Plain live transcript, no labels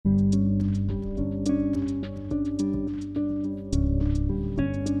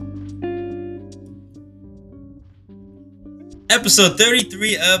Episode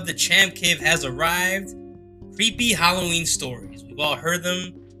 33 of The Champ Cave has arrived. Creepy Halloween stories. We've all heard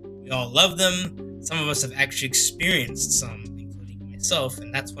them. We all love them. Some of us have actually experienced some, including myself,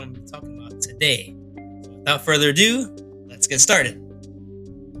 and that's what I'm going to be talking about today. So without further ado, let's get started.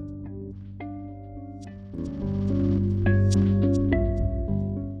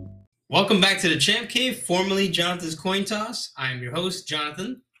 Welcome back to The Champ Cave, formerly Jonathan's Coin Toss. I'm your host,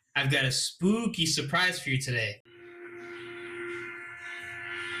 Jonathan. I've got a spooky surprise for you today.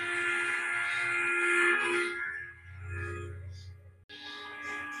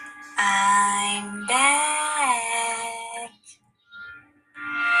 I'm back.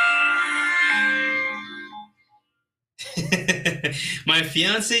 My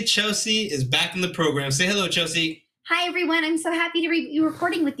fiance Chelsea is back in the program. Say hello, Chelsea. Hi, everyone. I'm so happy to be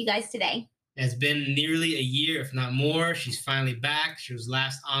recording with you guys today. It's been nearly a year, if not more. She's finally back. She was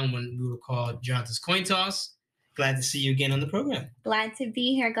last on when we were called Jonathan's Coin Toss. Glad to see you again on the program. Glad to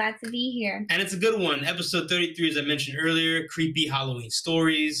be here. And it's a good one. Episode 33, as I mentioned earlier, creepy Halloween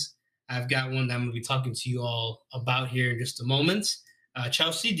stories. I've got one that I'm going to be talking to you all about here in just a moment.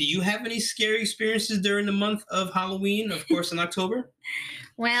 Chelsea, do you have any scary experiences during the month of Halloween, of course, in October?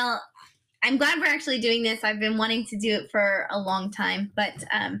 Well, I'm glad we're actually doing this. I've been wanting to do it for a long time, but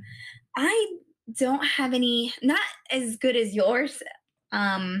I don't have any, not as good as yours.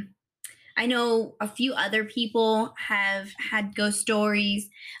 I know a few other people have had ghost stories.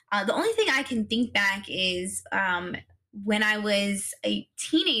 The only thing I can think back is when I was a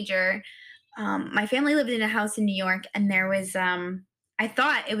teenager, my family lived in a house in New York, and there was, I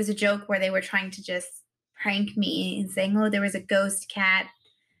thought it was a joke where they were trying to just prank me and saying, oh, there was a ghost cat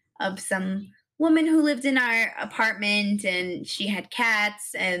of some woman who lived in our apartment, and she had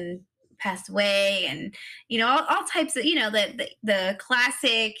cats and passed away, and, you know, all types of, you know, the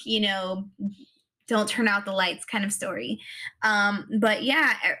classic, you know, don't turn out the lights kind of story. But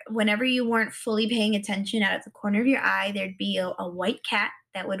yeah, whenever you weren't fully paying attention, out of the corner of your eye, there'd be a white cat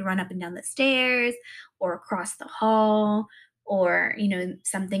that would run up and down the stairs or across the hall, or, you know,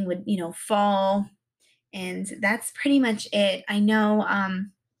 something would, you know, fall. And that's pretty much it. I know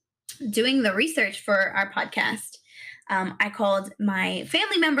doing the research for our podcast, I called my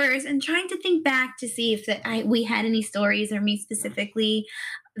family members and trying to think back to see if we had any stories, or me specifically.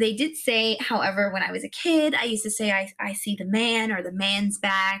 They did say, however, when I was a kid, I used to say, I see the man, or the man's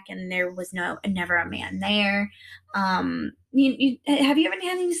back, and there was never a man there. Have you ever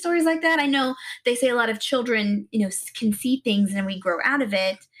had any stories like that? I know they say a lot of children, you know, can see things and we grow out of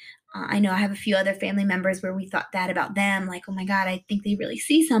it. I know I have a few other family members where we thought that about them, like, oh my God, I think they really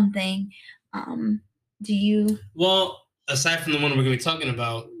see something. Do you? Well, aside from the one we're going to be talking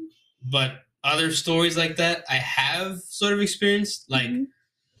about, but other stories like that I have sort of experienced, like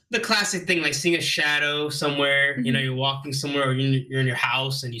the classic thing, like seeing a shadow somewhere, you know, you're walking somewhere, or you're in your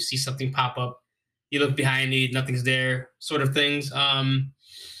house and you see something pop up, you look behind you, nothing's there, sort of things.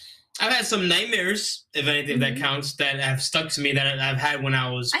 I've had some nightmares, if anything that counts, that have stuck to me, that I've had when I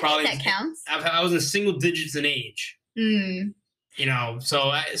was probably... I think that counts. I was in single digits in age. You know,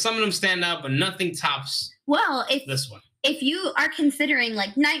 so some of them stand out, but nothing tops this one. If you are considering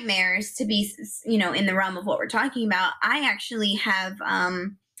like nightmares to be, you know, in the realm of what we're talking about, I actually have,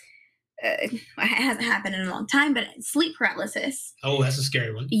 it hasn't happened in a long time, but sleep paralysis. Oh, that's a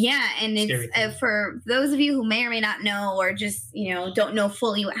scary one. Yeah, and it's for those of you who may or may not know, or just, you know, don't know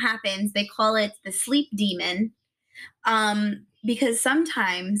fully what happens, they call it the sleep demon, because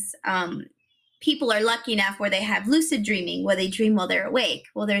sometimes people are lucky enough where they have lucid dreaming, where they dream while they're awake.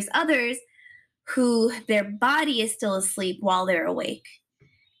 Well, there's others who their body is still asleep while they're awake.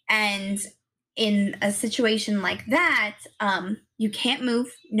 And in a situation like that, you can't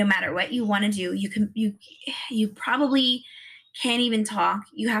move no matter what you want to do. You probably can't even talk.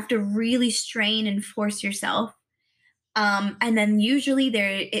 You have to really strain and force yourself. And then usually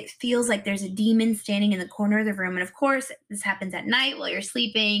it feels like there's a demon standing in the corner of the room. And of course, this happens at night while you're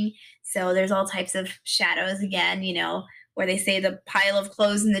sleeping. So there's all types of shadows again, you know, where they say the pile of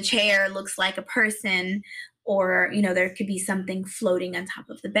clothes in the chair looks like a person, or, you know, there could be something floating on top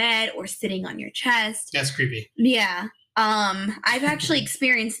of the bed or sitting on your chest. That's creepy. Yeah. I've actually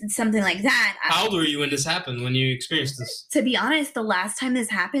experienced something like that. How old were you when this happened, when you experienced this? To be honest, the last time this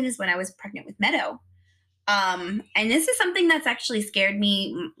happened is when I was pregnant with Meadow. And this is something that's actually scared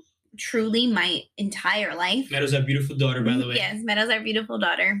me truly my entire life. Meadow's our beautiful daughter, by the way. Yes, Meadow's our beautiful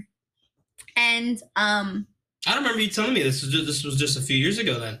daughter. And I don't remember you telling me this was just a few years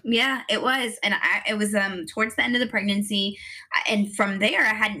ago then. Yeah, it was. And it was towards the end of the pregnancy. And from there,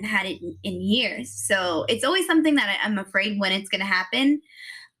 I hadn't had it in years. So it's always something that I'm afraid when it's going to happen.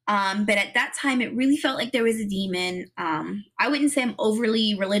 But at that time, it really felt like there was a demon. I wouldn't say I'm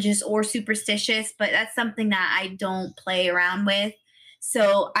overly religious or superstitious, but that's something that I don't play around with.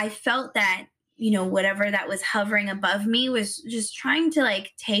 So I felt that, whatever that was hovering above me was just trying to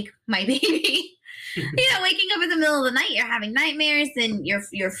like take my baby. Waking up in the middle of the night, you're having nightmares, and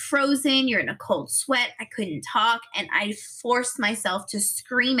you're frozen, you're in a cold sweat. I couldn't talk, and I forced myself to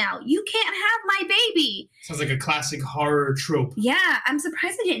scream out, "You can't have my baby!" Sounds like a classic horror trope. Yeah, I'm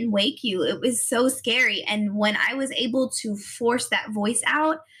surprised I didn't wake you. It was so scary. And when I was able to force that voice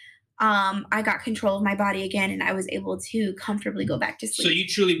out, I got control of my body again, and I was able to comfortably go back to sleep. So you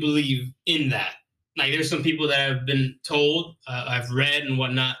truly believe in that? Like, there's some people that have been told, I've read and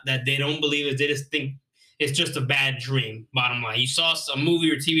whatnot, that they don't believe it. They just think it's just a bad dream. Bottom line, you saw a movie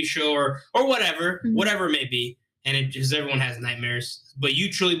or TV show or whatever, whatever it may be, and it just everyone has nightmares. But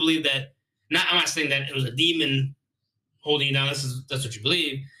you truly believe that. I'm not saying that it was a demon holding you down. That's what you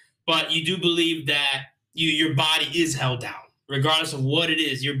believe, but you do believe that your body is held down. Regardless of what it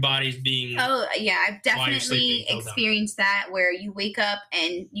is, your body's being. Oh, yeah. I've definitely experienced that where you wake up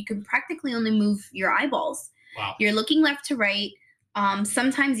and you can practically only move your eyeballs. Wow. You're looking left to right.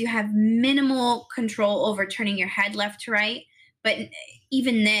 Sometimes you have minimal control over turning your head left to right. But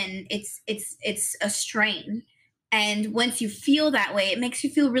even then, it's a strain. And once you feel that way, it makes you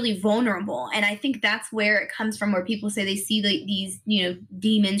feel really vulnerable. And I think that's where it comes from, where people say they see these,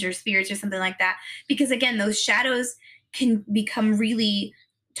 demons or spirits or something like that. Because again, those shadows can become really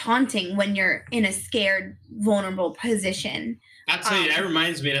taunting when you're in a scared, vulnerable position. I'll tell you, that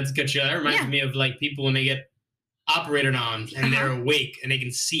reminds me, that reminds me of like people when they get operated on and they're awake and they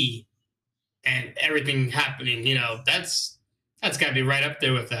can see and everything happening, that's got to be right up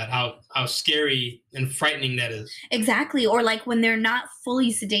there with that, how scary and frightening that is. Exactly. Or like when they're not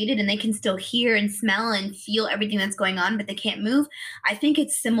fully sedated and they can still hear and smell and feel everything that's going on, but they can't move. I think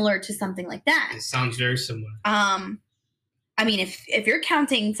it's similar to something like that. It sounds very similar. I mean, if you're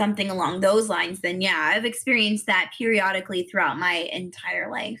counting something along those lines, then yeah, I've experienced that periodically throughout my entire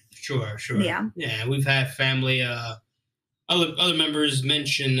life. Sure. Yeah. Yeah, we've had family, other members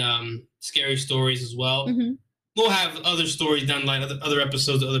mention scary stories as well. Mm-hmm. We'll have other stories down the line, other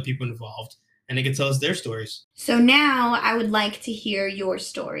episodes, other people involved, and they can tell us their stories. So now I would like to hear your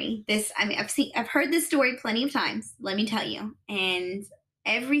story. I've heard this story plenty of times, let me tell you, and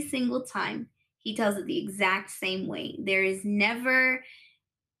every single time he tells it the exact same way. There is never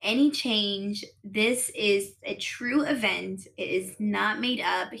any change. This is a true event. It is not made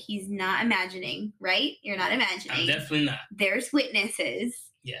up. He's not imagining, right? You're not imagining. I'm definitely not. There's witnesses.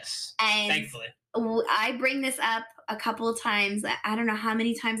 Yes. And thankfully. I bring this up a couple of times. I don't know how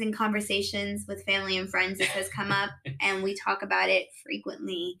many times in conversations with family and friends this has come up, and we talk about it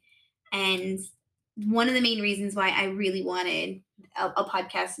frequently. And one of the main reasons why I really wanted a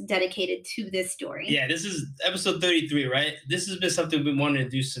podcast dedicated to this story. Yeah, this is episode 33, right? This has been something we've been wanting to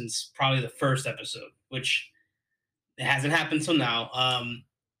do since probably the first episode, which it hasn't happened till now.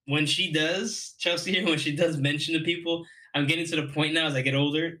 When she does, Chelsea, when she does mention to people, I'm getting to the point now as I get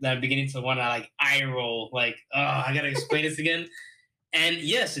older that I'm beginning to want to like eye roll, like, oh, I got to explain this again. And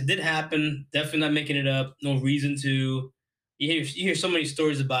yes, it did happen. Definitely not making it up. No reason to. You hear so many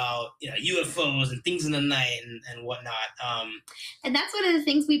stories about UFOs and things in the night and whatnot. And that's one of the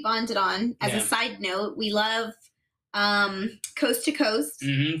things we bonded on. As a side note, we love Coast to Coast.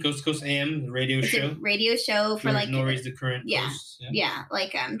 Mm-hmm. Coast to Coast AM, the radio show. A radio show for like Norrie's the current. Yeah, host. Yeah,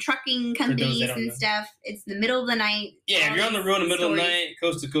 like trucking companies and stuff. It's the middle of the night. Yeah, if you're on the road in the middle of the night,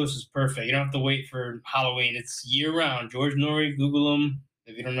 Coast to Coast is perfect. You don't have to wait for Halloween. It's year round. George Norrie, Google him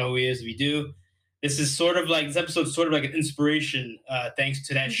if you don't know who he is. If you do. This episode's sort of like an inspiration, thanks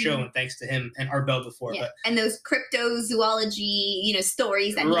to that show and thanks to him and Art Bell before. Yeah. But and those cryptozoology,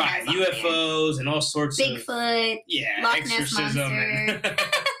 stories that he has on UFOs and all sorts of Bigfoot, Loch Ness Monster.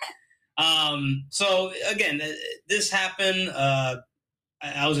 So again, this happened.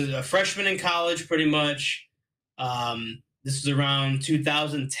 I was a freshman in college, pretty much. This was around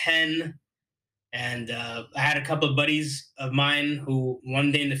 2010. And I had a couple of buddies of mine who one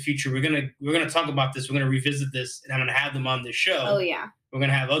day in the future we're gonna talk about this. We're gonna revisit this, and I'm gonna have them on this show. Oh yeah. We're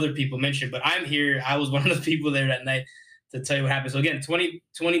gonna have other people mention, but I'm here. I was one of the people there that night to tell you what happened. So again,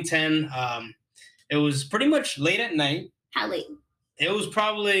 2010. It was pretty much late at night. How late? It was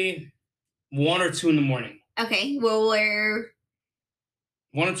probably 1 or 2 in the morning. Okay. Well, where?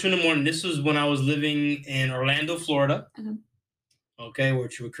 1 or 2 in the morning. This was when I was living in Orlando, Florida. Okay,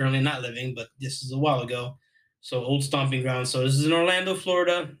 which we're currently not living, but this is a while ago. So old stomping ground. So this is in Orlando,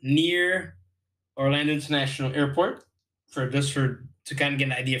 Florida, near Orlando International Airport. To kind of get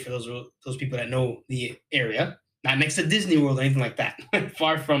an idea for those people that know the area. Not next to Disney World or anything like that.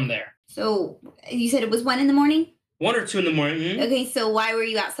 Far from there. So you said it was 1 in the morning? 1 or 2 in the morning. Mm-hmm. Okay, so why were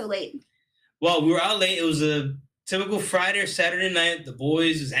you out so late? Well, we were out late. It was a typical Friday or Saturday night. The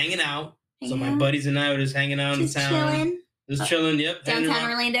boys was hanging out. So my buddies and I were just hanging out in town. Chilling. Just chilling, yep.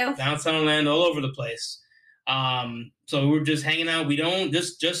 Downtown Orlando? Downtown Orlando, all over the place. So we were just hanging out. We don't,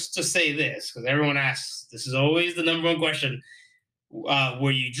 just to say this, because everyone asks, this is always the number one question.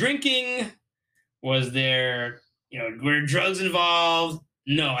 Were you drinking? Was there, were drugs involved?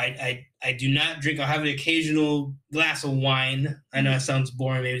 No, I do not drink. I'll have the occasional glass of wine. I know that sounds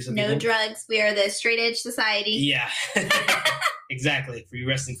boring, maybe some people. No drugs. We are the straight edge society. Yeah. Exactly. For you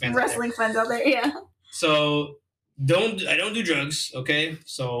wrestling fans fans out there, yeah. So I don't do drugs, okay?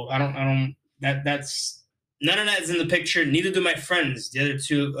 So I don't that's none of that is in the picture. Neither do my friends, the other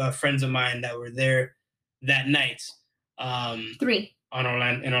two friends of mine that were there that night. 3. In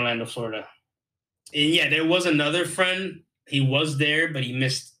Orlando, Florida. And yeah, there was another friend. He was there, but he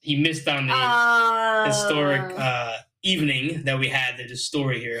missed on the historic evening that we had. There's a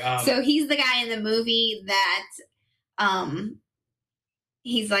story here. So he's the guy in the movie that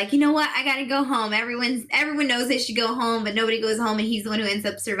he's like, you know what? I gotta go home. Everyone knows they should go home, but nobody goes home, and he's the one who ends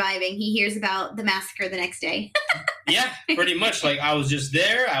up surviving. He hears about the massacre the next day. Yeah, pretty much. Like, I was just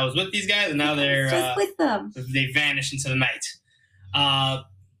there. I was with these guys, and now they're just with them. They vanished into the night.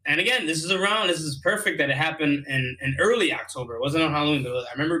 And again, this is perfect that it happened in early October. It wasn't on Halloween, but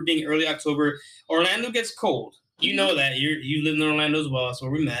I remember being early October. Orlando gets cold. You know that. You live in Orlando as well. That's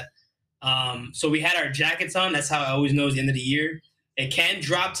where we met. So we had our jackets on. That's how I always know it's the end of the year. It can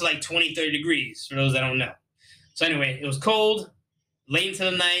drop to like 20, 30 degrees for those that don't know. So anyway, it was cold, late into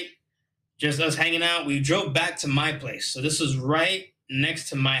the night, just us hanging out. We drove back to my place. So this was right next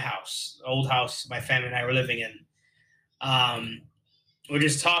to my house, old house my family and I were living in. We're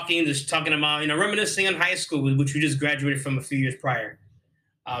just talking about, reminiscing on high school, which we just graduated from a few years prior.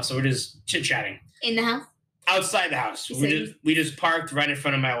 So we're just chit-chatting. In the house? Outside the house. We just parked right in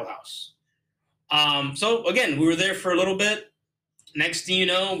front of my old house. So again, we were there for a little bit. Next thing you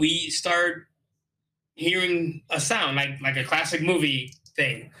know, we start hearing a sound, like a classic movie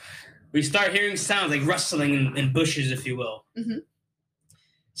thing. We start hearing sounds like rustling in bushes, if you will. Mm-hmm.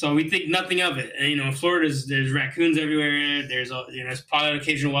 So we think nothing of it. And, in Florida, there's raccoons everywhere. There's probably an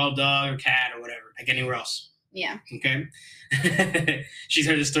occasional wild dog or cat or whatever, like anywhere else. Yeah. Okay. She's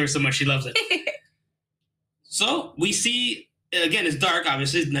heard this story so much she loves it. So we see, again, it's dark,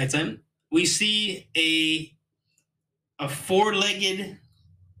 obviously, it's nighttime. We see a 4-legged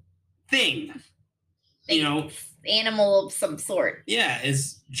thing, animal of some sort. Yeah,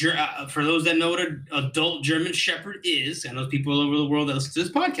 for those that know what an adult German Shepherd is, and those people all over the world that listen to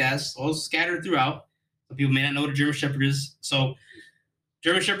this podcast, all scattered throughout. Some people may not know what a German Shepherd is. So,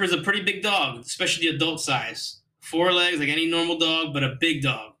 German Shepherd is a pretty big dog, especially the adult size. 4 legs, like any normal dog, but a big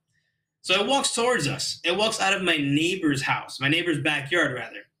dog. So it walks towards us. It walks out of my neighbor's house, my neighbor's backyard,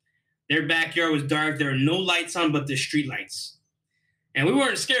 rather. Their backyard was dark. There were no lights on but the street lights. And we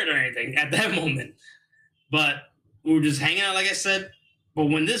weren't scared or anything at that moment. But we were just hanging out, like I said. But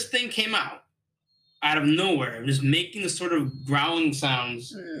when this thing came out of nowhere, just making the sort of growling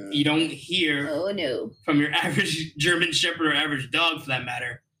sounds you don't hear from your average German Shepherd or average dog, for that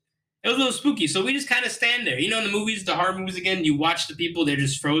matter, it was a little spooky. So we just kind of stand there. In the movies, the horror movies, again, you watch the people, they're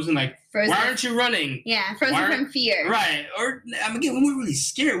just frozen. Like, why aren't you running? Yeah, frozen from fear. Right. Or, again, when we're really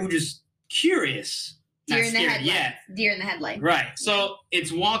scared, we're just curious. Deer in the headlights. Yeah. Deer in the headlights. Right. So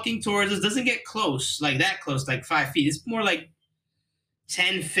it's walking towards us. Doesn't get close, like that close, like 5 feet. It's more like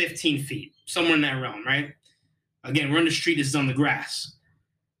 10, 15 feet, somewhere in that realm, right? Again, we're on the street. This is on the grass.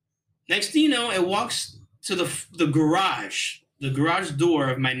 Next thing you know, it walks to the garage door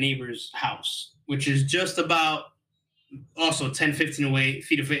of my neighbor's house, which is just about also 10, 15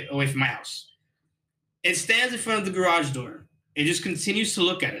 feet away from my house. It stands in front of the garage door. It just continues to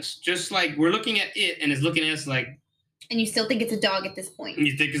look at us, just like we're looking at it, and it's looking at us like. And you still think it's a dog at this point?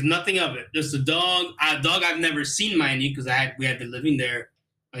 You think it's nothing of it, just a dog. A dog I've never seen, mind you, because we had been living there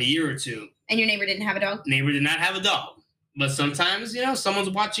a year or two. And your neighbor didn't have a dog? Neighbor did not have a dog, but sometimes someone's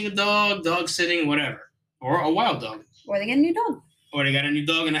watching a dog sitting, whatever, or a wild dog, or they got a new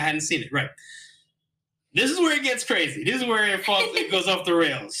dog, and I hadn't seen it. Right. This is where it gets crazy. This is where it goes off the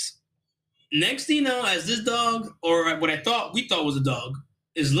rails. Next thing you know, as this dog, or what we thought was a dog,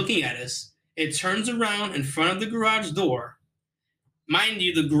 is looking at us, it turns around in front of the garage door. Mind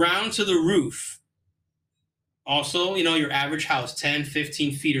you, the ground to the roof. Also, your average house, 10,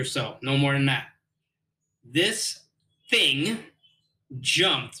 15 feet or so, no more than that. This thing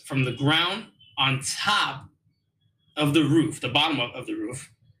jumped from the ground on top of the roof, the bottom of the roof,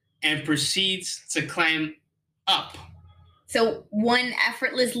 and proceeds to climb up. So one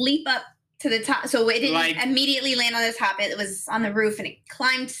effortless leap up to the top. So it didn't Like- immediately land on the top. It was on the roof and it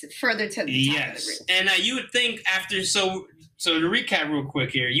climbed further to the top of the Yes, roof. and you would think after so to recap real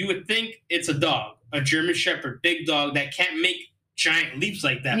quick here, you would think it's a dog, a German Shepherd, big dog that can't make giant leaps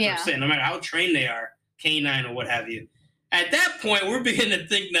like that Yeah. per se, no matter how trained they are, canine or what have you. At that point, we're beginning to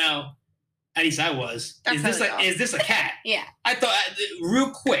think now. At least I was. That's Is this a cat? Yeah. I thought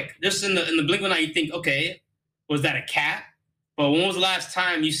real quick, just in the blink of an eye, you think, okay, was that a cat? But when was the last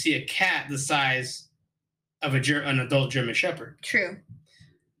time you see a cat the size of an adult German Shepherd? True.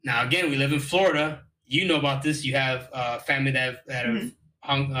 Now, again, we live in Florida. You know about this. You have a family that have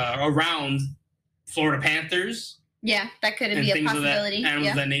hung around Florida Panthers. Yeah, that could and be a things possibility. Of that, animals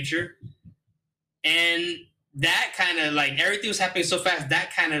of that nature. And that kind of like everything was happening so fast.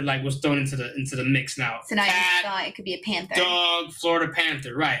 That kind of like was thrown into the mix now. So now you Cat, thought it could be a panther. dog, Florida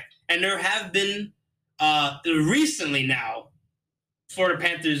Panther, right? And there have been recently now Florida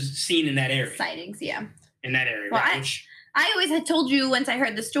Panthers seen in that area. Sightings, yeah. In that area, Well, right? I always had told you once I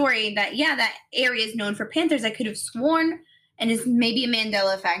heard the story that, yeah, that area is known for panthers. I could have sworn, and it's maybe a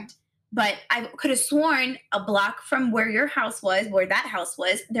Mandela effect, but I could have sworn a block from where your house was, where that house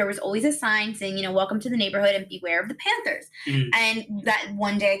was, there was always a sign saying, you know, welcome to the neighborhood and beware of the panthers. Mhm. And that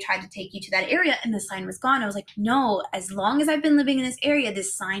one day I tried to take you to that area and the sign was gone. I was like, no, as long as I've been living in this area,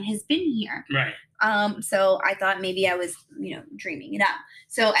 this sign has been here. Right. So I thought maybe I was, you know, dreaming it up.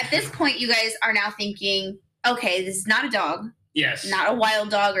 So at this point, you guys are now thinking, okay, this is not a dog, Yes. not a wild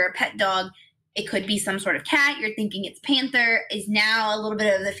dog or a pet dog. It could be some sort of cat. You're thinking it's panther. Is now a little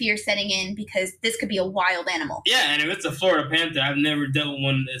bit of the fear setting in because this could be a wild animal. Yeah, and if it's a Florida Panther, I've never dealt with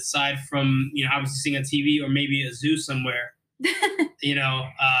one aside from, you know, obviously seeing on TV or maybe a zoo somewhere. You know,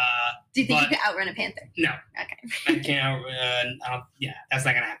 Do you think but- you could outrun a panther? no. Okay. I can't. Yeah, that's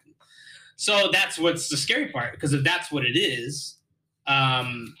not gonna happen. So that's what's the scary part, because if that's what it is,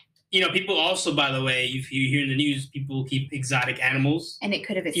 you know, people also, by the way, if you hear in the news, people keep exotic animals And it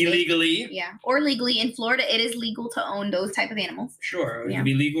could have escaped. illegally. Yeah, or legally. In Florida, it is legal to own those type of animals. Sure, it Yeah. could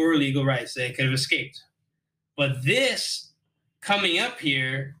be legal or illegal, right? So it could have escaped. But this coming up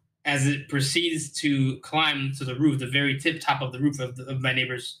here as it proceeds to climb to the roof, the very tip top of the roof of my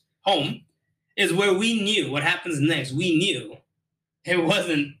neighbor's home, is where we knew what happens next. We knew it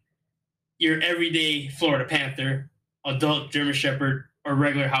wasn't your everyday Florida Panther, adult German Shepherd, or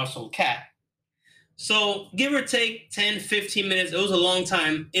regular household cat. So give or take 10, 15 minutes, it was a long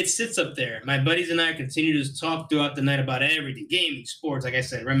time. It sits up there. My buddies and I continue to talk throughout the night about everything, gaming, sports, like I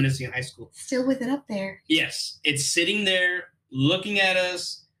said, reminiscing in high school. Still with it up there. Yes, it's sitting there looking at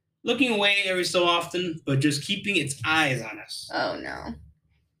us, looking away every so often, but just keeping its eyes on us. Oh no.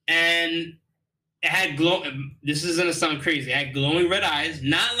 And it had this is gonna sound crazy. It had glowing red eyes,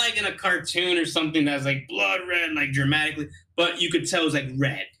 not like in a cartoon or something that's like blood red, like dramatically, but you could tell it was like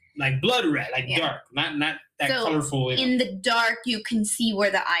red, like blood red, like Yeah. dark, not that So, colorful. In the dark, you can see where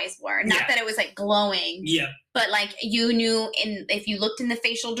the eyes were. Not Yeah. that it was like glowing, Yeah, but like you knew if you looked in the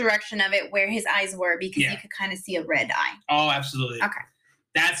facial direction of it where his eyes were because Yeah. you could kind of see a red eye. oh, absolutely. Okay.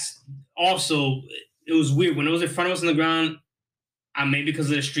 That's also, it was weird when it was in front of us on the ground. Maybe because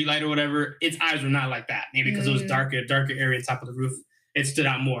of the street light or whatever, its eyes were not like that. Maybe because it was darker area on top of the roof, it stood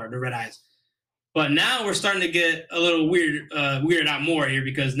out more, the red eyes. But now we're starting to get a little weirded out more here,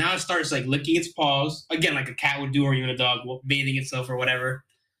 because now it starts like licking its paws again, like a cat would do, or even a dog bathing itself or whatever,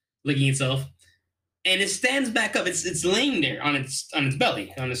 licking itself, and it stands back up. It's laying there on its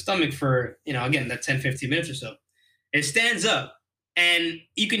belly, on its stomach for, you know, again, that 10, 15 minutes or so. It stands up, and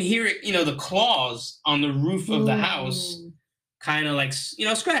you can hear it, you know, the claws on the roof of the house, Ooh. kind of like, you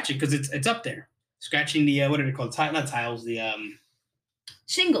know, scratching, because it's up there, scratching the what are they called? Not tiles, the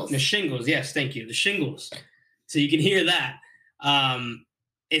Shingles. shingles. Yes, thank you, the shingles. So you can hear that.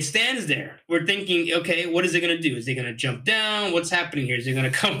 It stands there. We're thinking, okay, what is it gonna do? Is it gonna jump down? What's happening here? Is it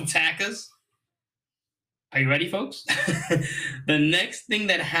gonna come attack us? Are you ready, folks? The next thing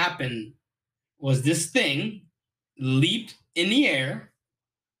that happened was this thing leaped in the air,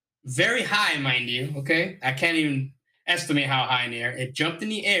 very high, mind you. Okay, I can't even estimate how high in the air. It jumped in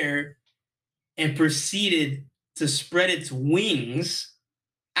the air and proceeded to spread its wings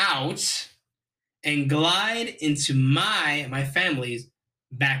out and glide into my family's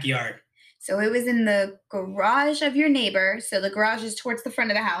backyard. So it was in the garage of your neighbor. So the garage is towards the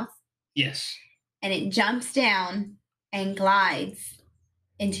front of the house. Yes. And it jumps down and glides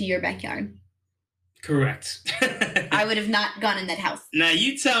into your backyard. Correct. I would have not gone in that house. Now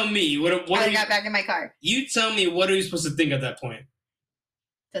you tell me what I would have got back in my car. you tell me what are we supposed to think at that point?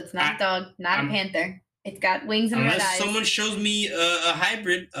 So it's not a dog, not a panther. It's got wings and red Unless eyes. someone shows me a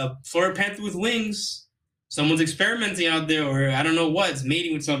hybrid, a Florida Panther with wings, someone's experimenting out there, or I don't know what, it's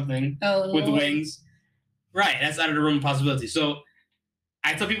mating with something with Lord. wings. Right, that's out of the realm of possibility. So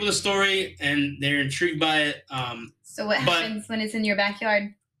I tell people the story, and they're intrigued by it. So what happens when it's in your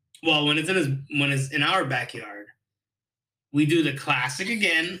backyard? Well, when it's in our backyard, we do the classic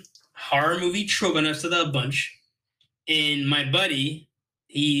again, horror movie trope us to the bunch. And my buddy,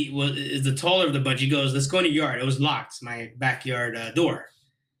 is the taller of the bunch. He goes, "Let's go in the yard." It was locked, my backyard door.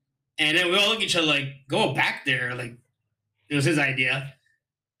 And then we all look at each other like, "Go back there." Like, it was his idea.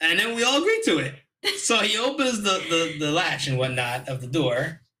 And then we all agreed to it. So he opens the latch and whatnot of the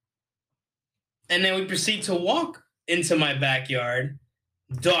door. And then we proceed to walk into my backyard.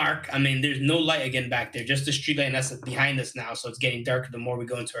 Dark. I mean, there's no light again back there, just the street light, and that's behind us now. So it's getting darker the more we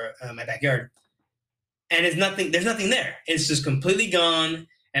go into my backyard. And there's nothing there. It's just completely gone.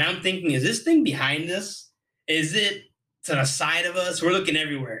 And I'm thinking, is this thing behind us? Is it to the side of us? We're looking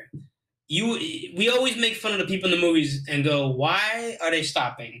everywhere. We always make fun of the people in the movies and go, why are they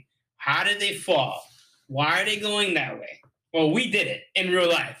stopping? How did they fall? Why are they going that way? Well, we did it in real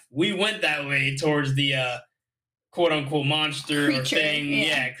life. We went that way towards the quote unquote monster creature, or thing.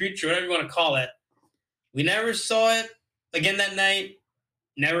 Yeah, creature, whatever you want to call it. We never saw it again that night.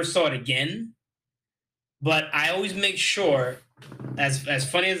 Never saw it again. But I always make sure, as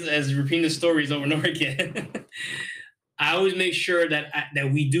funny as repeating the stories over and over again, I always make sure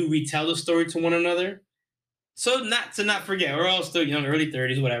that we do retell the story to one another. So not to not forget. We're all still young, early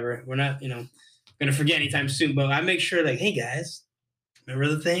 30s, whatever. We're not, gonna forget anytime soon. But I make sure, like, hey guys,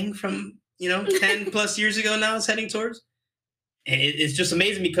 remember the thing from 10 plus years ago now it's heading towards? It's just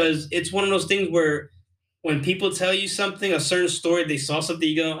amazing because it's one of those things where when people tell you something, a certain story, they saw something,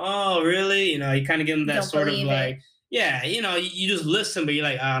 you go, oh, really? You kind of give them that sort of like, yeah, you just listen, but you're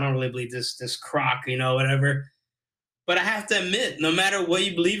like, oh, I don't really believe this crock, whatever. But I have to admit, no matter what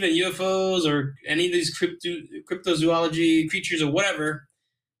you believe in, UFOs or any of these cryptozoology creatures or whatever,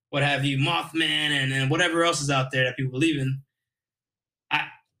 what have you, Mothman and whatever else is out there that people believe in,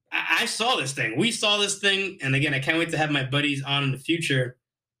 I saw this thing. We saw this thing. And again, I can't wait to have my buddies on in the future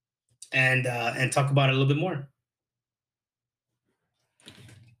and talk about it a little bit more.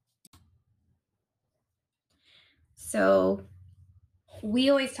 So we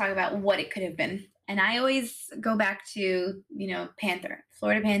always talk about what it could have been. And I always go back to, panther,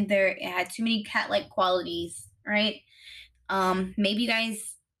 Florida panther. It had too many cat-like qualities, right? Maybe you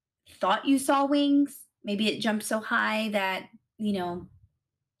guys thought you saw wings. Maybe it jumped so high that,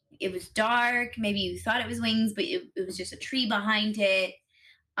 it was dark. Maybe you thought it was wings, but it was just a tree behind it.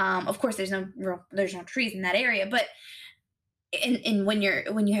 Of course, there's no trees in that area, but and when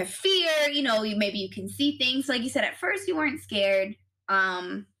you have fear, maybe you can see things. Like you said, at first you weren't scared.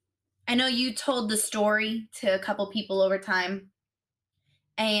 I know you told the story to a couple people over time,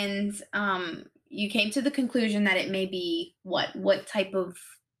 and you came to the conclusion that it may be what type of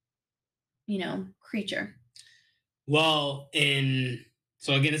creature. Well,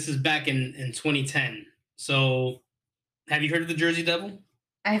 so again, this is back in 2010. So have you heard of the Jersey Devil?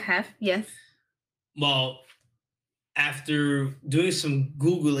 I have, yes. Well, after doing some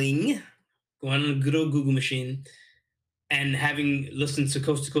Googling, going on a good old Google machine, and having listened to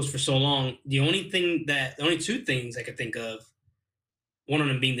Coast for so long, the only two things I could think of, one of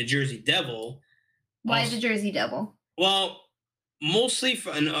them being the Jersey Devil. Why the Jersey Devil? Well, mostly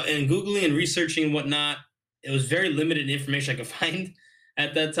in Googling and researching and whatnot, it was very limited information I could find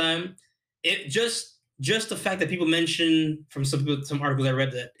at that time. It just the fact that people mention from some articles I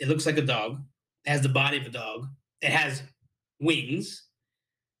read that it looks like a dog, it has the body of a dog, it has wings.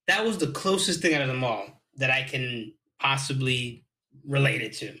 That was the closest thing out of them all that I can possibly relate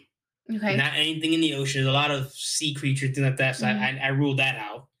it to. Okay. Not anything in the ocean. There's a lot of sea creatures, things like that. So I ruled that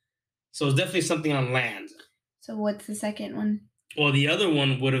out. So it's definitely something on land. So what's the second one? Well, the other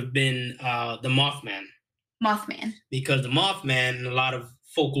one would have been the Mothman. Mothman. Because the Mothman, and a lot of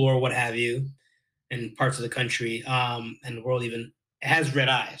folklore, what have you, in parts of the country and the world even, it has red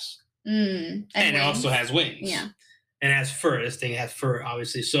eyes. And it also has wings. Yeah. And it has fur. This thing has fur,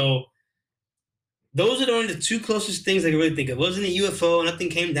 obviously. So those are only the two closest things I can really think of. It wasn't a UFO. Nothing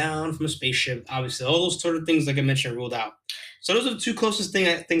came down from a spaceship, obviously. All those sort of things, like I mentioned, are ruled out. So those are the two closest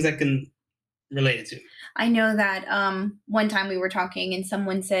things I can relate it to. I know that one time we were talking and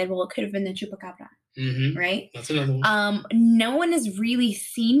someone said, well, it could have been the chupacabra. Mm-hmm. Right? That's another one. No one has really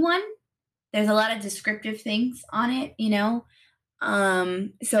seen one. There's a lot of descriptive things on it,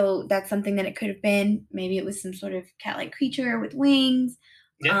 so that's something that it could have been. Maybe it was some sort of cat-like creature with wings.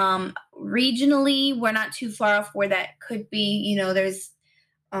 Yeah. Regionally, we're not too far off where that could be. There's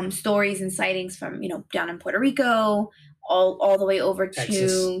stories and sightings from, down in Puerto Rico, all the way over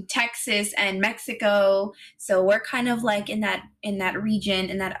Texas. to Texas and Mexico. So we're kind of like in that region,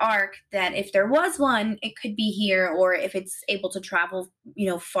 in that arc, that if there was one, it could be here, or if it's able to travel,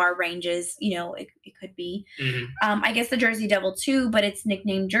 far ranges, it could be. I guess the Jersey Devil too, but it's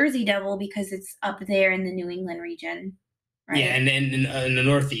nicknamed Jersey Devil because it's up there in the New England region, right? Yeah, and then in the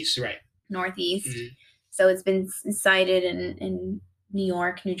Northeast, right? Northeast. So it's been sighted in New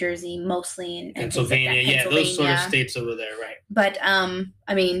York, New Jersey, mostly in Pennsylvania. Yeah, those sort of states over there, right? But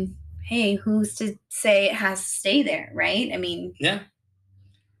I mean, hey, who's to say it has to stay there, right? I mean, yeah.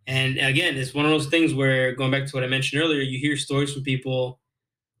 And again, it's one of those things where, going back to what I mentioned earlier, you hear stories from people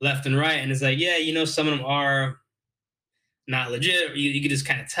left and right, and it's like, yeah, some of them are not legit. You can just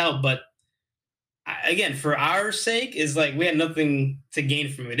kind of tell, but again, for our sake, is like we had nothing to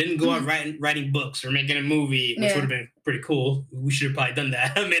gain from it. We didn't go out writing books or making a movie, which would have been pretty cool. We should have probably done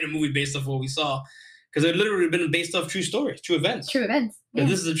that. Made a movie based off what we saw, because it literally been based off true stories, true events. True events. Yeah.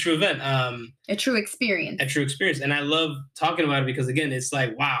 This is a true event. A true experience. A true experience, and I love talking about it because, again, it's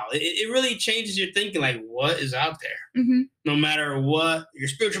like, wow, it really changes your thinking. Like, what is out there? No matter what your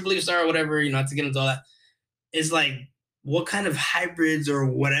spiritual beliefs are, or whatever, not to get into all that. It's like, what kind of hybrids or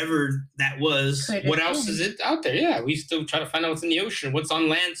whatever that was, what else is it out there? Yeah, we still try to find out what's in the ocean, what's on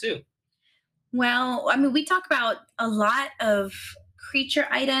land too. Well, I mean, we talk about a lot of creature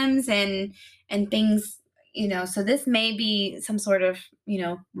items and things, so this may be some sort of,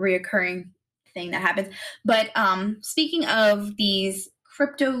 reoccurring thing that happens. But speaking of these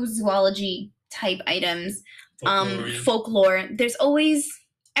cryptozoology type items, folklore, there's always,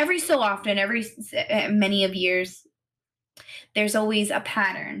 every so often, many of years, there's always a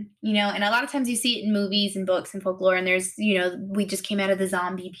pattern, and a lot of times you see it in movies and books and folklore, and there's, we just came out of the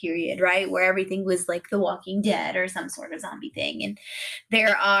zombie period, right? Where everything was like The Walking Dead or some sort of zombie thing. And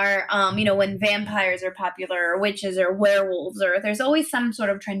there are, when vampires are popular, or witches or werewolves, or there's always some sort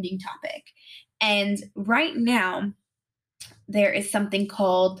of trending topic. And right now there is something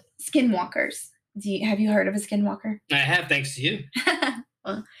called skinwalkers. Have you heard of a skinwalker? I have, thanks to you.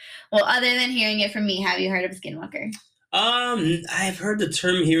 Well, other than hearing it from me, have you heard of a skinwalker? I've heard the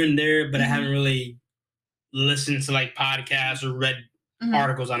term here and there, but I haven't really listened to like podcasts or read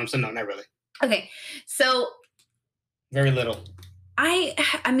articles on them. So no, not really. Okay, so very little. I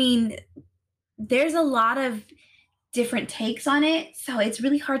mean, there's a lot of different takes on it, so it's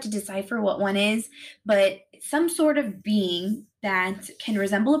really hard to decipher what one is. But some sort of being that can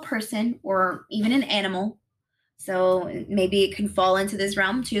resemble a person or even an animal. So maybe it can fall into this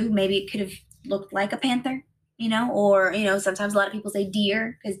realm too. Maybe it could have looked like a panther. Or, sometimes a lot of people say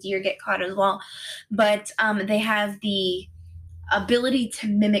deer because deer get caught as well. But they have the ability to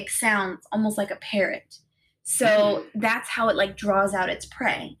mimic sounds almost like a parrot. So that's how it like draws out its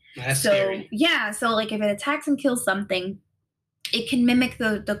prey. That's scary. Yeah. So like if it attacks and kills something, it can mimic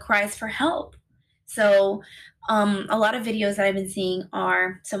the cries for help. So a lot of videos that I've been seeing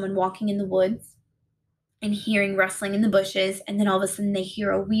are someone walking in the woods and hearing rustling in the bushes. And then all of a sudden they hear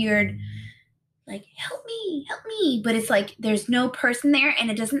a weird, like, help me, but it's like there's no person there, and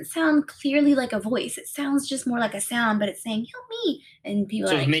it doesn't sound clearly like a voice. It sounds just more like a sound, but it's saying help me, and people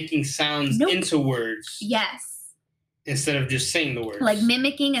so are like, it's making sounds into words. Yes, instead of just saying the words, like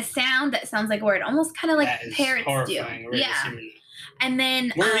mimicking a sound that sounds like a word, almost kind of like parrots do. Yeah. And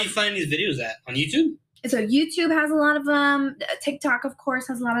then where do you find these videos at? On YouTube? So YouTube has a lot of them. TikTok, of course,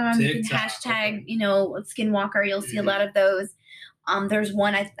 has a lot of them. You can hashtag, Skinwalker. You'll see a lot of those. There's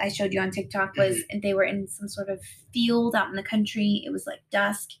one I showed you on TikTok was they were in some sort of field out in the country. It was like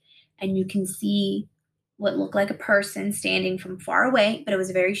dusk, and you can see what looked like a person standing from far away, but it was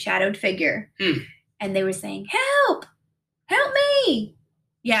a very shadowed figure. And they were saying, help me.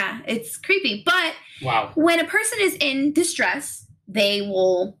 Yeah, it's creepy. But wow, when a person is in distress, they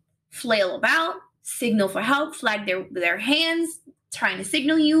will flail about, signal for help, flag their hands, trying to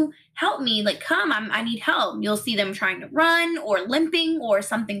signal you, help me, like, come, I need help. You'll see them trying to run or limping or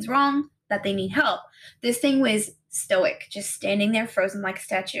something's wrong that they need help. This thing was stoic, just standing there frozen like a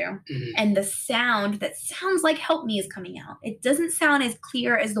statue. And the sound that sounds like help me is coming out. It doesn't sound as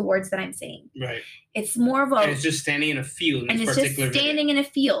clear as the words that I'm saying. Right. It's more of a... And it's just standing in a field. And it's just standing in a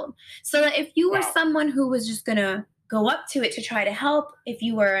field. So that if you were someone who was just going to go up to it to try to help, if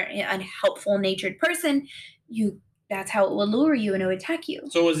you were a helpful natured person, that's how it will lure you and it will attack you.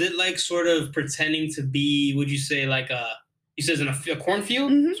 So was it like sort of pretending to be, would you say like you said in a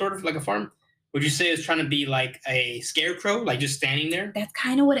cornfield, sort of like a farm? Would you say it's trying to be like a scarecrow, like just standing there? That's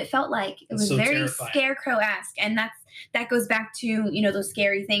kind of what it felt like. It was so very terrifying. Scarecrow-esque. And that goes back to, those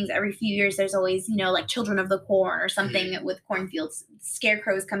scary things. Every few years there's always, like Children of the Corn or something with cornfields.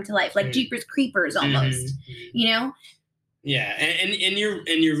 Scarecrows come to life, like Jeepers Creepers almost, Yeah, and in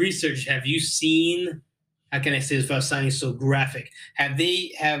your research, have you seen? How can I say this without sounding so graphic? Have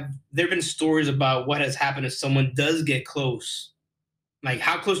there been stories about what has happened if someone does get close? Like,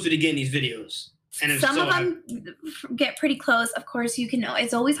 how close do they get in these videos? And if Some so, of them get pretty close. Of course, you can know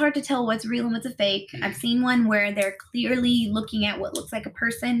it's always hard to tell what's real and what's a fake. Mhm. I've seen one where they're clearly looking at what looks like a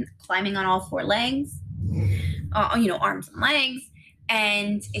person climbing on all four legs, arms and legs,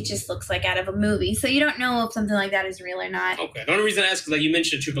 and it just looks like out of a movie. So you don't know if something like that is real or not. Okay. The only reason I ask is like you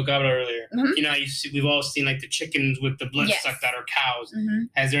mentioned chupacabra earlier. Mhm. You know, we've all seen like the chickens with the blood Yes. sucked out, or cows. Mhm.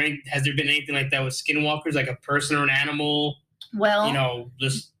 Has there been anything like that with skinwalkers, like a person or an animal? Well,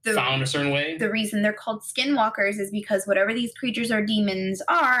 Just found a certain way. the reason they're called skinwalkers is because whatever these creatures or demons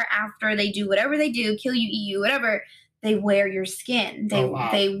are, after they do whatever they do, kill you, eat you, whatever, they wear your skin. Oh,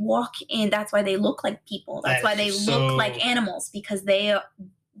 wow. They walk in. That's why they look like people. That's why they look like animals, because they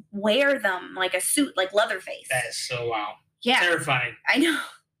wear them like a suit, like Leatherface. That is so wow. Yeah, Terrifying. I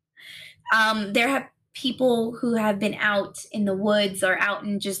know. There have people who have been out in the woods or out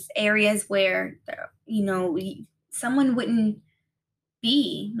in just areas where someone wouldn't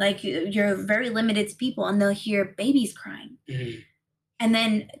be, like, you're very limited to people, and they'll hear babies crying. Mhm. And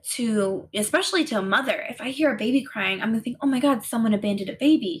then especially to a mother, if I hear a baby crying, I'm gonna think, oh my God, someone abandoned a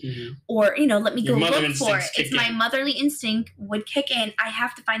baby. Mhm. Or, let me Your go mother look for it. instincts kick It's my in. motherly instinct would kick in. I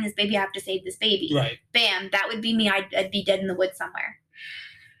have to find this baby. I have to save this baby. Right. Bam, that would be me. I'd be dead in the woods somewhere.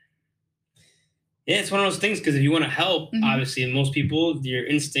 Yeah, it's one of those things, because if you want to help, Mhm. obviously, and most people, your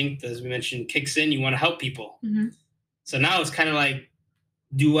instinct, as we mentioned, kicks in. You want to help people. Mhm. So now it's kind of like,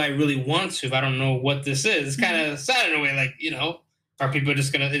 do I really want to if I don't know what this is? It's kind of sad in a way. Like, are people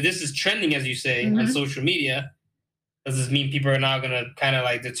just gonna? If this is trending, as you say, on Mhm. social media, does this mean people are now gonna kind of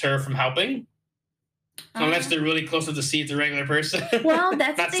like deter from helping, unless they're really close enough to see it's a regular person? Well,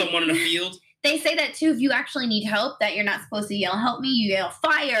 that's not the- someone in the field. They say that too. If you actually need help, that you're not supposed to yell "help me." You yell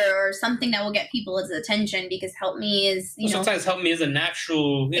 "fire" or something that will get people's attention, because "help me" is Sometimes help me is a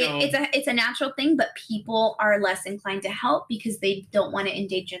natural. it's a natural thing, but people are less inclined to help because they don't want to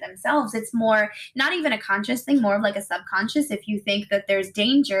endanger themselves. It's more not even a conscious thing, more of like a subconscious. If you think that there's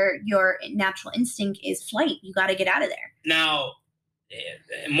danger, your natural instinct is flight. You got to get out of there. Now,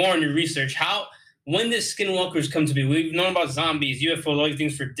 more in your research, when did skinwalkers come to be? We've known about zombies, UFOs, all these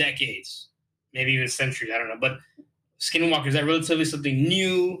things for decades, maybe even centuries. I don't know, but skinwalkers, is that relatively something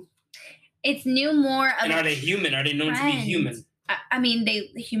new? It's new, more of. And are they human? Are they known to be human? I mean, they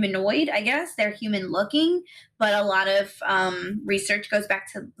humanoid, I guess. They're human looking, but a lot of research goes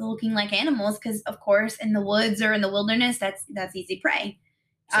back to looking like animals because, of course, in the woods or in the wilderness, that's easy prey.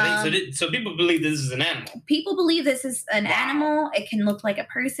 So people believe this is an animal. People believe this is an animal. It can look like a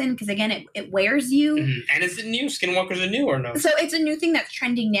person because, again, it wears you. Mm-hmm. And is it new? Skinwalkers are new or no? So it's a new thing that's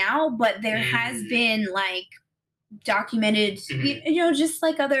trending now, but there has been like documented, just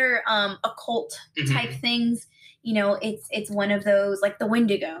like other occult type things. It's one of those, like the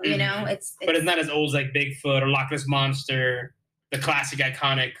Wendigo. It's but it's not as old as like Bigfoot or Loch Ness Monster, the classic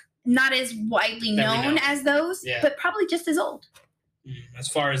iconic. Not as widely known as those, but probably just as old. As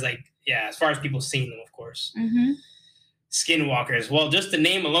far as people seeing them, of course. Mm-hmm. Skinwalkers. Well, just the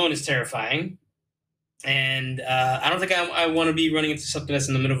name alone is terrifying, and I don't think I want to be running into something that's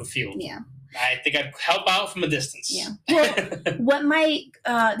in the middle of a field. Yeah. I think I'd help out from a distance. Yeah.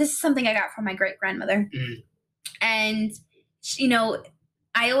 Well, this is something I got from my great grandmother, and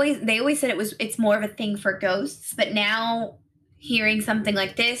they always said it's more of a thing for ghosts, but now hearing something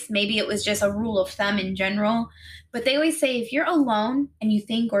like this, maybe it was just a rule of thumb in general, but they always say if you're alone and you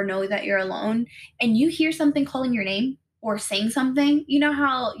think or know that you're alone and you hear something calling your name or saying something, you know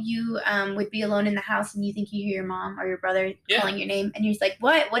how you would be alone in the house and you think you hear your mom or your brother calling your name and you're just like,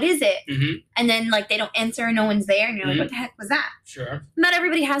 what is it? Mm-hmm. And then like they don't answer and no one's there and you're like, what the heck was that? Sure. Not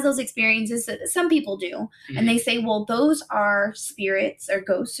everybody has those experiences. Some people do. And they say, well, those are spirits or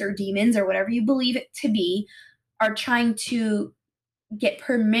ghosts or demons or whatever you believe it to be, are trying to get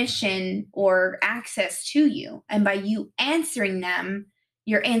permission or access to you. And by you answering them,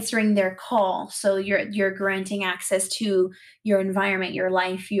 you're answering their call. So you're granting access to your environment, your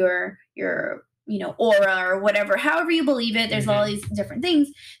life, your aura or whatever, however you believe it. There's all these different things.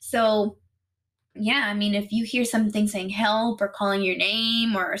 So yeah, I mean, if you hear something saying help or calling your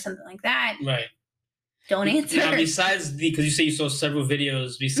name or something like that, right, don't answer. Now, besides because you say you saw several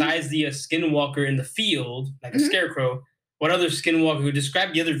videos, besides the skinwalker in the field, like a scarecrow, what other skinwalker? Who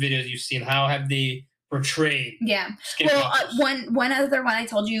describe the other videos you've seen? How have they portrayed? Yeah. Well, one other one I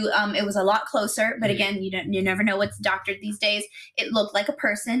told you, it was a lot closer, but again, you never know what's doctored these days. It looked like a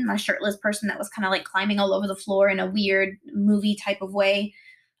person, a shirtless person that was kind of like climbing all over the floor in a weird movie type of way.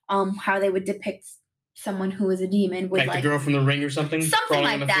 How they would depict someone who is a demon would like the girl from The Ring or something. Something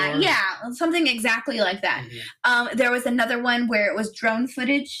like that. Floor. Yeah, something exactly like that. Mm-hmm. There was another one where it was drone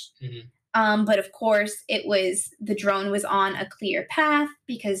footage. Mm-hmm. But of course, the drone was on a clear path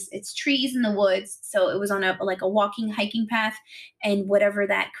because it's trees in the woods. So it was on a walking, hiking path. And whatever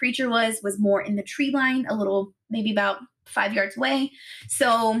that creature was more in the tree line, a little, maybe about 5 yards away.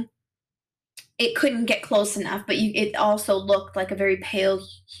 So it couldn't get close enough, but it also looked like a very pale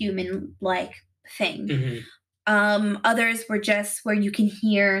human-like thing. Mm-hmm. Others were just where you can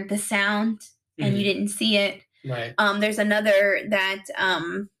hear the sound and you didn't see it. Right. There's another that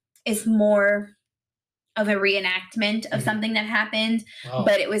is more of a reenactment of something that happened,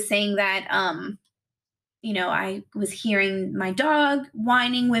 but it was saying that I was hearing my dog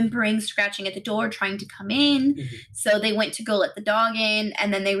whining, whimpering, scratching at the door, trying to come in. Mm-hmm. So they went to go let the dog in,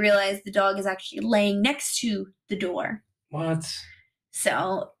 and then they realized the dog is actually laying next to the door. What?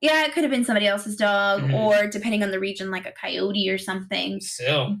 So, yeah, it could have been somebody else's dog, or depending on the region, like a coyote or something.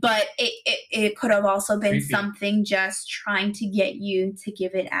 Still. But it could have also been something just trying to get you to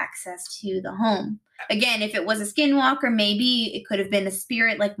give it access to the home. Again, if it was a skinwalker, maybe it could have been a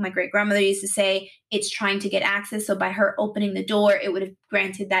spirit, like my great-grandmother used to say, it's trying to get access. So by her opening the door, it would have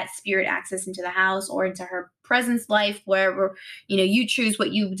granted that spirit access into the house or into her presence life, wherever, you choose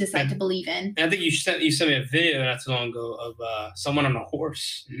what you decide to believe in. I think you sent me a video not too long ago of someone on a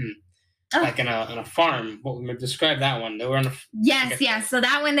horse. Mm-hmm. Like in a farm. What describe that one? They were on a yes. So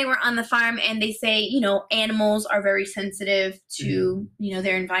that one they were on the farm, and they say animals are very sensitive to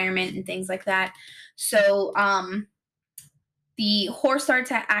their environment and things like that. So the horse started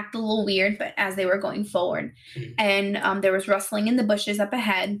to act a little weird, but as they were going forward, and there was rustling in the bushes up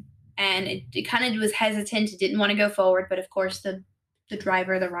ahead, and it kind of was hesitant. It didn't want to go forward, but of course the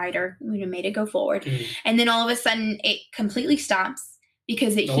rider made it go forward, and then all of a sudden it completely stops.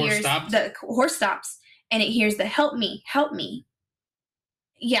 Because the horse stops and it hears the help me.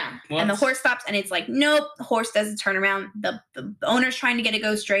 Yeah. What? And the horse stops and it's like, nope, the horse doesn't turn around. The owner's trying to get it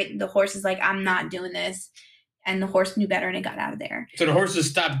go straight. The horse is like, I'm not doing this. And the horse knew better and it got out of there. So the horse just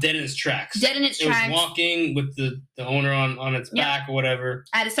stopped dead in its tracks. It was walking with the owner on its back or whatever.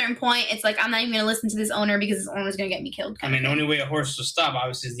 At a certain point, it's like, I'm not even going to listen to this owner because this owner's going to get me killed. I mean, the only way a horse will stop,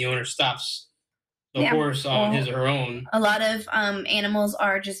 obviously, is the owner stops the horse on his or her own. A lot of animals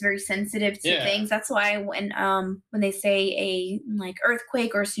are just very sensitive to things. That's why when they say a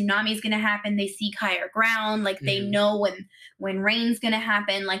earthquake or tsunami is going to happen, they seek higher ground. Like they know when rain's going to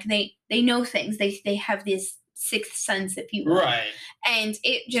happen. Like they know things. They have this sixth sense, if you will. Right. And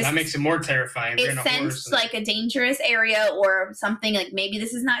it just that makes it more terrifying. It sensed like a dangerous area or something, like maybe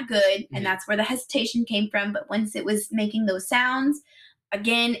this is not good, and that's where the hesitation came from. But once it was making those sounds.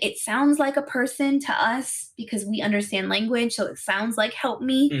 Again, it sounds like a person to us because we understand language, so it sounds like help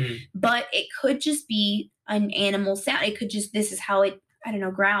me, but it could just be an animal sound. It could just, this is how it, I don't know,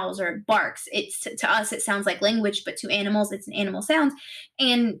 growls or barks. It's to us, it sounds like language, but to animals, it's an animal sound.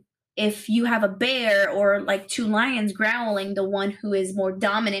 And if you have a bear or like two lions growling, the one who is more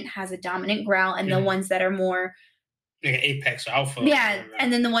dominant has a dominant growl, and the ones that are more like an apex or alpha. Yeah,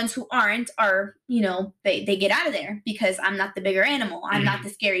 and then the ones who aren't are, they get out of there because I'm not the bigger animal. I'm not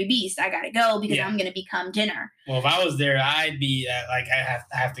the scary beast. I gotta go because I'm gonna become dinner. Well, if I was there, I'd be I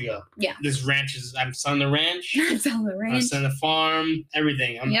have to go. Yeah. This ranch I'm selling the ranch. I'm selling the ranch. I'm selling the farm.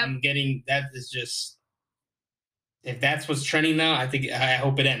 Everything. I'm getting that is just. If that's what's trending now, I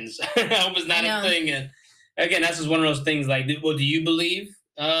hope it ends. I hope it's not a thing. And again, that's just one of those things. Like, well, do you believe?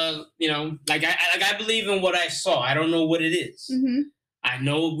 I believe in what I saw. I don't know what it is. Mm-hmm. I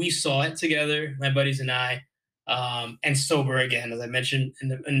know we saw it together, my buddies and I, and sober again, as I mentioned in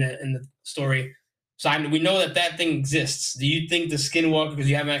the story. So we know that thing exists. Do you think the skinwalker, because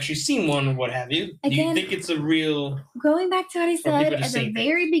you haven't actually seen one or what have you, do you think it's a real? Going back to what I said at the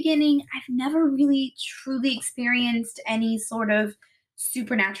very beginning, I've never really truly experienced any sort of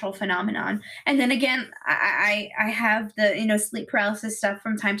supernatural phenomenon. And then again, I have the sleep paralysis stuff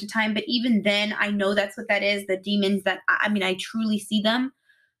from time to time, but even then I know that's what that is. The demons that I truly see them.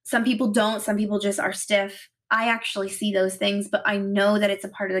 Some people don't. Some people just are stiff. I actually see those things, but I know that it's a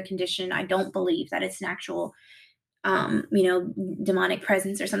part of the condition. I don't believe that it's an actual demonic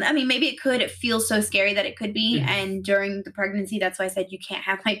presence or something. I mean, maybe it could. It feels so scary that it could be. And during the pregnancy, that's why I said you can't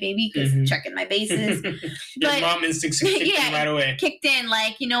have my baby, because checking my bases. Your mom instincts kicked in right away. Kicked in,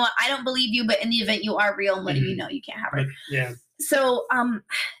 like, you know what? I don't believe you, but in the event you are real, I'm letting you know you can't have her. Yeah. So,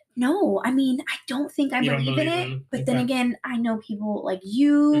 no, I mean, I don't think I believe in it. But then again, I know people like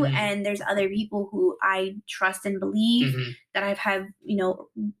you, and there's other people who I trust and believe that I've had,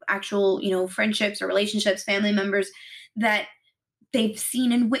 actual, friendships or relationships, family members that they've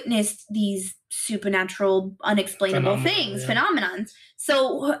seen and witnessed these supernatural, unexplainable things, phenomenons.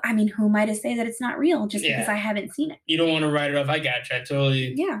 So, I mean, who am I to say that it's not real just because I haven't seen it? You don't want to write it off. I got you. I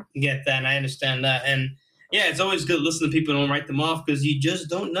totally get that, and I understand that. And yeah, it's always good listening to people and don't write them off because you just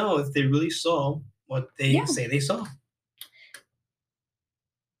don't know if they really saw what they say they saw.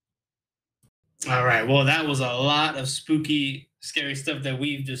 All right. Well, that was a lot of spooky, scary stuff that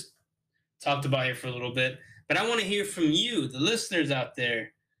we've just talked about here for a little bit. But I want to hear from you, the listeners out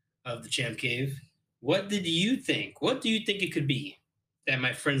there of the Champ Cave. What did you think? What do you think it could be that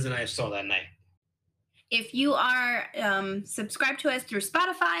my friends and I saw that night? If you are subscribed to us through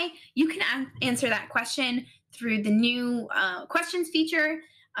Spotify, you can answer that question through the new questions feature.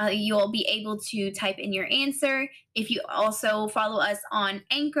 You'll be able to type in your answer. If you also follow us on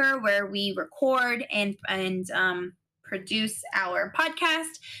Anchor, where we record and produce our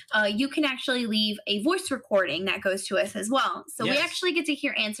podcast, you can actually leave a voice recording that goes to us as well. So we actually get to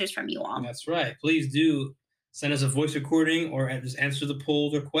hear answers from you all. That's right. Please do send us a voice recording or just answer the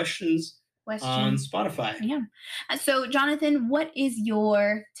polls or questions on Spotify. Yeah. So, Jonathan, what is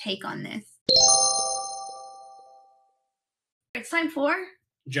your take on this? It's time for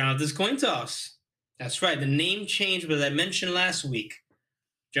Jonathan's Coin Toss. That's right. The name change, but as I mentioned last week,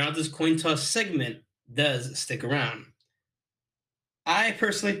 Jonathan's Coin Toss segment does stick around. I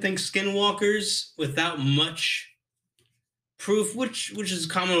personally think skinwalkers, without much proof, which is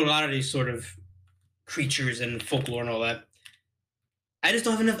common with a lot of these sort of creatures and folklore and all that, I just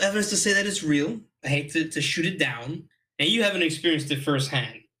don't have enough evidence to say that it's real. I hate to shoot it down. And you haven't experienced it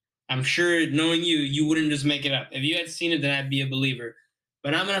firsthand. I'm sure, knowing you, you wouldn't just make it up. If you had seen it, then I'd be a believer.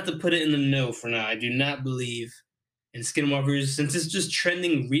 But I'm going to have to put it in the no for now. I do not believe in skinwalkers. Since it's just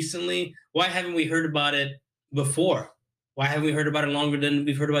trending recently, why haven't we heard about it before? Why haven't we heard about it longer than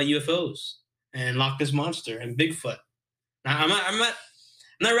we've heard about UFOs and Loch Ness Monster and Bigfoot? Now, I'm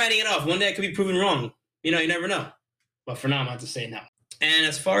not writing it off. One day I could be proven wrong. You never know. But for now, I'm going to have to say no. And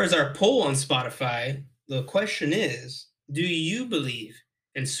as far as our poll on Spotify, the question is, do you believe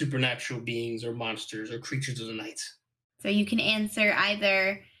in supernatural beings or monsters or creatures of the night? So you can answer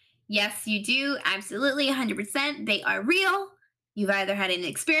either yes, you do, absolutely, 100%, they are real. You've either had an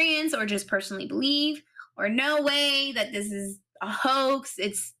experience or just personally believe, or no way, that this is a hoax.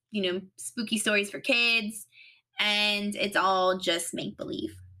 It's, spooky stories for kids, and it's all just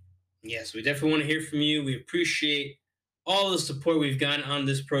make-believe. Yes, we definitely want to hear from you. We appreciate all the support we've gotten on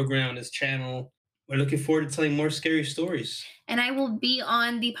this program, on this channel. We're looking forward to telling more scary stories. And I will be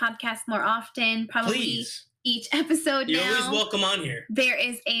on the podcast more often, probably. Please. Each episode now. You're always welcome on here. There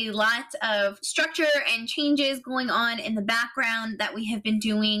is a lot of structure and changes going on in the background that we have been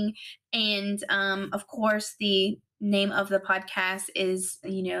doing. And, of course, the name of the podcast is,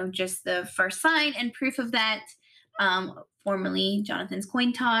 just the first sign and proof of that. Formerly Jonathan's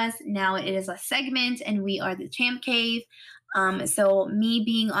Coin Toss. Now it is a segment, and we are the Champ Cave. So me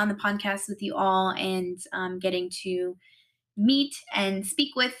being on the podcast with you all and getting to meet and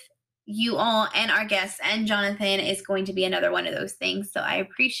speak with you all and our guests and Jonathan is going to be another one of those things. So I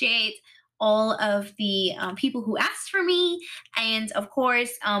appreciate all of the people who asked for me, and of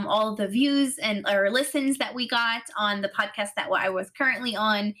course all of the views and or listens that we got on the podcast that I was currently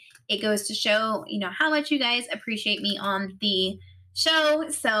on. It goes to show how much you guys appreciate me on the show.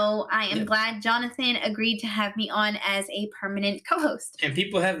 So I am glad Jonathan agreed to have me on as a permanent co-host. And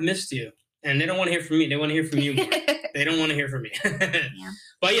people have missed you, and they don't want to hear from me. They want to hear from you more. They don't want to hear from me.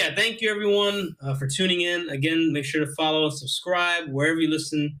 But yeah, thank you everyone for tuning in. Again, make sure to follow and subscribe wherever you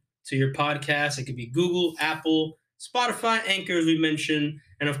listen to your podcast. It could be Google, Apple, Spotify, Anchor, as we mentioned.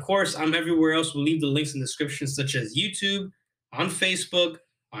 And of course, I'm everywhere else. We'll leave the links in the description, such as YouTube, on Facebook,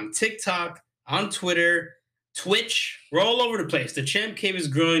 on TikTok, on Twitter, Twitch. We're all over the place. The Champ Cave is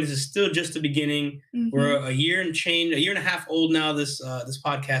growing. This is still just the beginning. Mm-hmm. We're a year and a half old now, this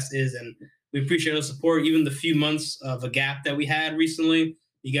podcast is, and we appreciate the support. Even the few months of a gap that we had recently,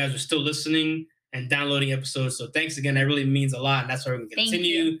 you guys are still listening and downloading episodes. So thanks again. That really means a lot. And that's why we can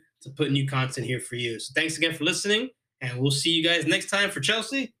continue to put new content here for you. So thanks again for listening. And we'll see you guys next time. For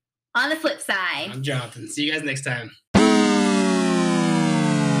Chelsea, on the flip side, I'm Jonathan. See you guys next time.